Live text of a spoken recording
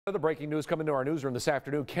The breaking news coming to our newsroom this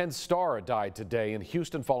afternoon. Ken Starr died today in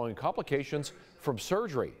Houston following complications from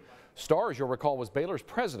surgery. Starr, as you'll recall, was Baylor's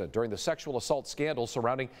president during the sexual assault scandal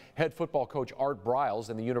surrounding head football coach Art Briles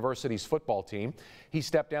and the university's football team. He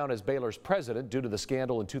stepped down as Baylor's president due to the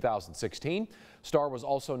scandal in 2016. Starr was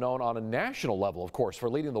also known on a national level, of course, for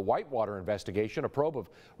leading the Whitewater investigation, a probe of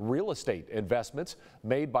real estate investments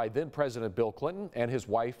made by then President Bill Clinton and his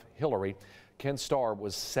wife Hillary. Ken Starr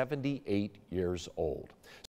was 78 years old.